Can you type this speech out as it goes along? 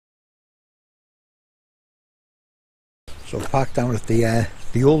So parked down at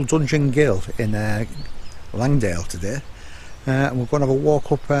the old Dungeon Guild in Langdale today, and we're going to have a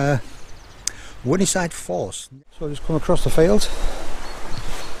walk up Whorneyside Force. So just come across the field,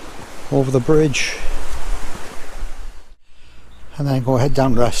 over the bridge, and then go ahead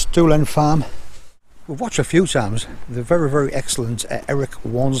down to Lakeland Farm. We've watched a few times the very excellent Eric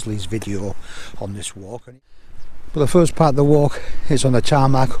Worsley's video on this walk. But the first part of the walk is on the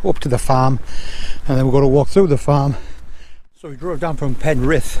tarmac up to the farm, and then we're going to walk through the farm. So we drove down from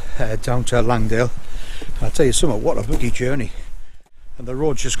Penrith down to Langdale. I'll tell you something, what a bloody journey. And the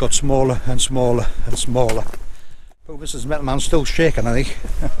roads just got smaller and smaller and smaller. But Mrs. Metalman's still shaking, I think.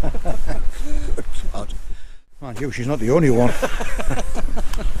 Good God. Mind you, she's not the only one.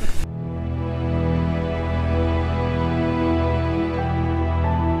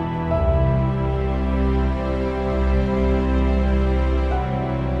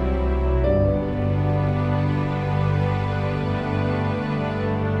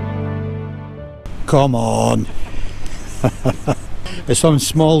 Come on. It's on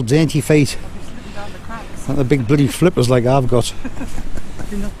small dainty feet. Not the big bloody flippers like I've got.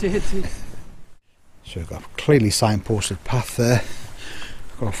 You're not dirty. So we've got a clearly signposted path there.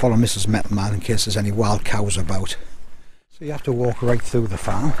 Got to follow Mrs. Metalman in case there's any wild cows about. So you have to walk right through the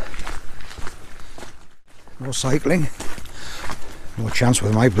farm. No cycling. No chance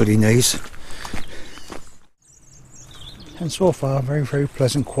with my bloody knees. And so far, very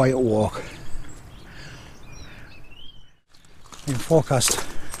pleasant, quiet walk. In forecast,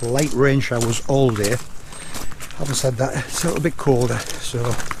 light rain showers all day. Having said that, it's a little bit colder, so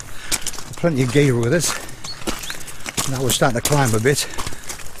plenty of gear with us. Now we're starting to climb a bit.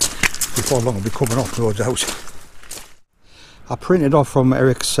 Before long we'll be coming off, no doubt. I printed off from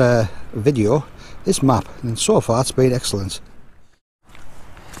Eric's video this map, and so far it's been excellent.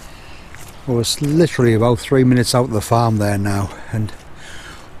 Well, it's literally about 3 minutes out of the farm there now, and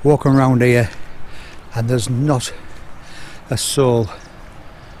walking around here, and there's not a soul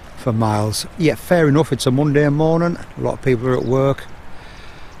for miles. Yeah, fair enough, it's a Monday morning, a lot of people are at work,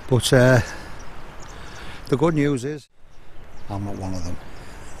 but the good news is I'm not one of them.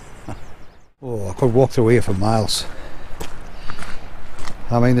 Oh, I could walk through here for miles.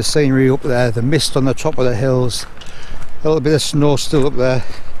 I mean, the scenery up there, the mist on the top of the hills, a little bit of snow still up there,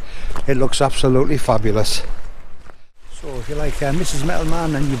 it looks absolutely fabulous. So if you like Mrs.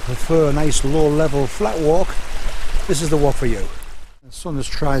 Metalman and you prefer a nice low level flat walk, this is the walk for you. The sun has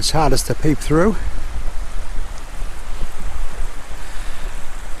tried its hardest to peep through.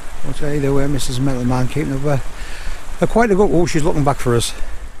 But either way, Mrs. Metalman keeping up quite a good... Oh, she's looking back for us.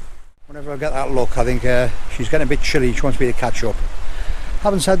 Whenever I get that look, I think she's getting a bit chilly. She wants me to catch up.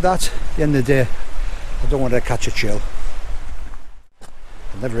 Having said that, at the end of the day, I don't want her to catch a chill.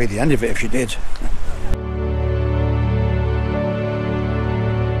 I'd never read the end of it if she did.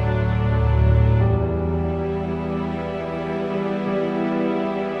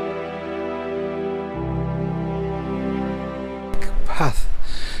 Path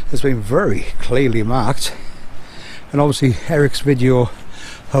has been very clearly marked, and obviously Eric's video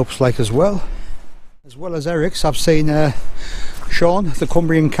helps like as well as Eric's. I've seen Sean, the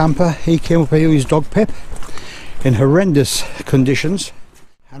Cumbrian camper, he came up here with his dog Pip in horrendous conditions,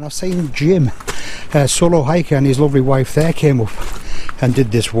 and I've seen Jim, solo hiker, and his lovely wife there came up and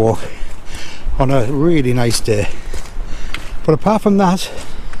did this walk on a really nice day. But apart from that,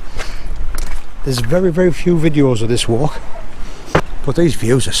 there's very few videos of this walk. But these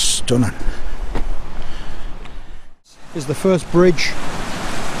views are stunning. This is the first bridge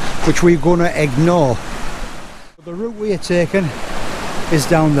which we're going to ignore. The route we are taking is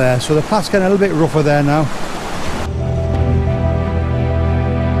down there, so the path's getting a little bit rougher there now.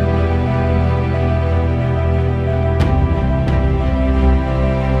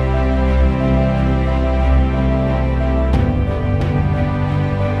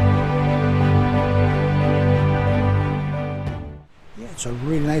 It's a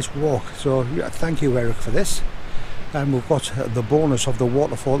really nice walk, so yeah, thank you Eric for this. And we've got the bonus of the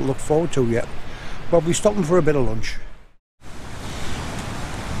waterfall to look forward to yet. Well, we're stopping for a bit of lunch.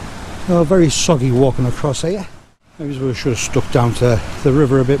 Oh, very soggy walking across here. Maybe we should have stuck down to the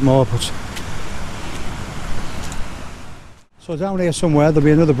river a bit more, but... So down here somewhere there'll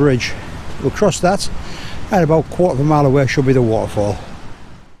be another bridge. We'll cross that, and about a quarter of a mile away should be the waterfall.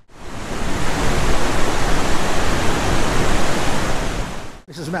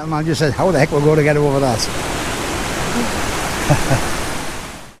 Mrs. Metalman just said, how the heck we're going to get over that?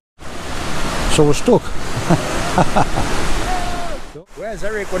 So we're stuck. Where's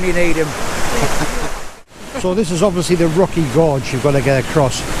Eric when you need him? So this is obviously the rocky gorge you've got to get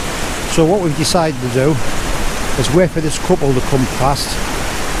across. So what we've decided to do Let's wait for this couple to come past,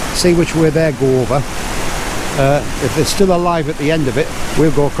 see which way they go over. If they're still alive at the end of it,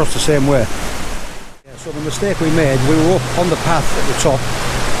 we'll go across the same way. Yeah, so the mistake we made, we were up on the path at the top.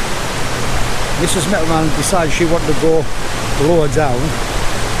 Mrs. Metalman decided she wanted to go lower down.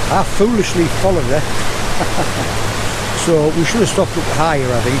 I foolishly followed her. So we should have stopped up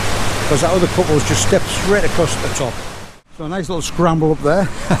higher, I think, because that other couple's just stepped straight across the top. So a nice little scramble up there,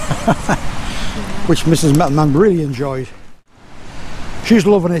 which Mrs. Metalman really enjoyed. She's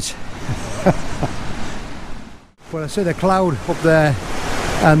loving it. Well, I see the cloud up there,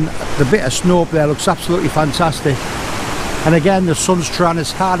 and the bit of snow up there looks absolutely fantastic. And again, the sun's trying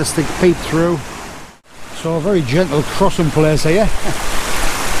its hardest to peep through. So a very gentle crossing place here.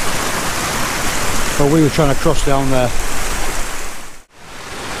 But we were trying to cross down there.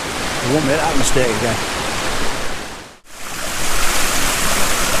 We won't make that mistake again.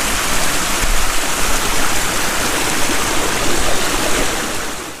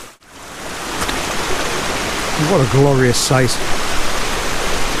 What a glorious sight.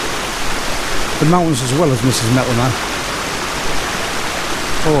 The mountains as well as Mrs. Metalman.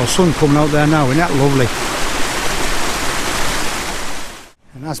 Oh, sun coming out there now, isn't that lovely?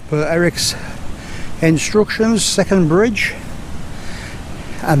 And as per Eric's instructions, second bridge,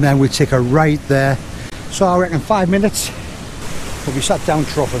 and then we take a right there. So I reckon 5 minutes we'll be sat down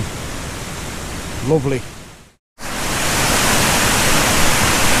troughing. Lovely.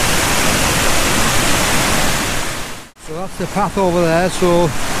 So that's the path over there, so a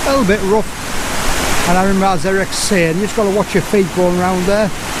little bit rough. And I remember, as Eric's saying, you just got to watch your feet going around there,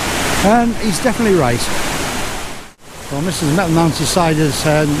 and he's definitely right. So Mrs. Metalman decided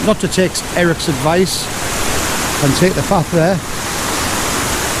not to take Eric's advice and take the path there. I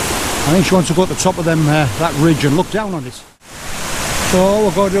think she wants to go to the top of that ridge and look down on it. So all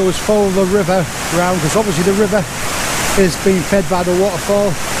we're going to do is follow the river round, because obviously the river is being fed by the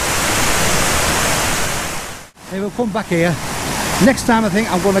waterfall. And we'll come back here. Next time I think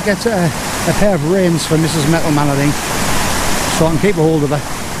I'm going to get a pair of reins for Mrs. Metalman, I think, so I can keep a hold of her.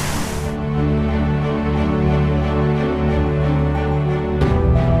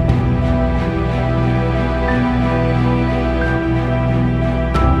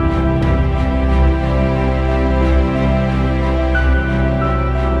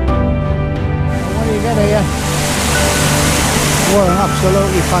 What do you get here? What an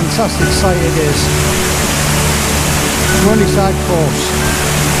absolutely fantastic sight it is. Whorneyside Force.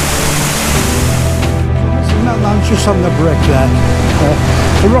 Metalman's just on the break there.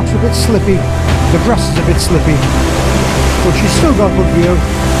 The rock's a bit slippy, the grass is a bit slippy, but she's still got a good view.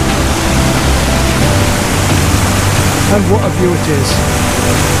 And what a view it is.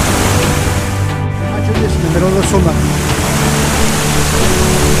 Imagine this in the middle of the summer.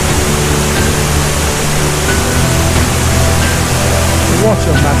 What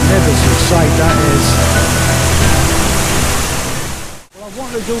a magnificent sight that is. I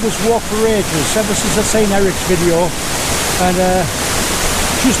wanted to do this walk for ages, ever since I've seen Eric's video, and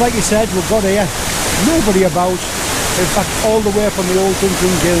just like you said, we've got here, nobody about, in fact all the way from the old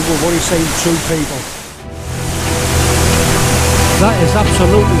Drinking Guild we've only seen 2 people. That is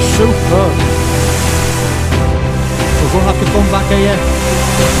absolutely superb. We're going to have to come back here,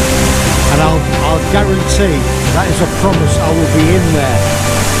 and I'll guarantee, that is a promise, I will be in there.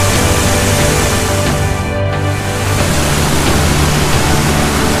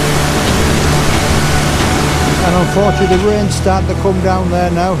 And unfortunately the rain's starting to come down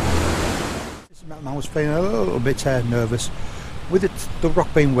there now. I was feeling a little bit nervous with the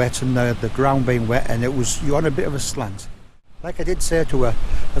rock being wet and the ground being wet, and you're on a bit of a slant. Like I did say to her,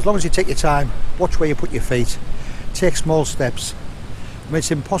 as long as you take your time, watch where you put your feet, take small steps. I mean,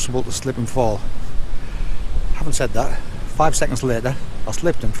 it's impossible to slip and fall. Having said that, 5 seconds later I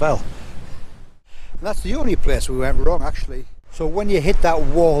slipped and fell. And that's the only place we went wrong, actually. So when you hit that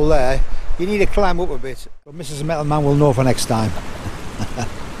wall there, you need to climb up a bit. But Mrs. Metalman will know for next time.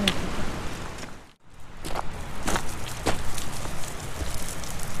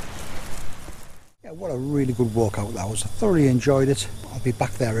 Yeah, what a really good walkout that was. I thoroughly enjoyed it. I'll be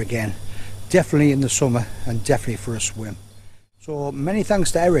back there again. Definitely in the summer, and definitely for a swim. So many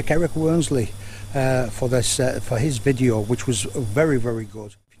thanks to Eric Worsley for his video, which was very, very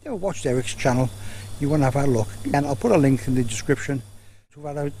good. If you never watched Eric's channel, you want to have a look, and I'll put a link in the description. We've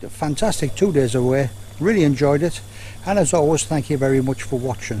had a fantastic 2 days away, really enjoyed it, and as always, thank you very much for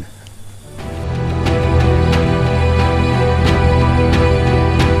watching.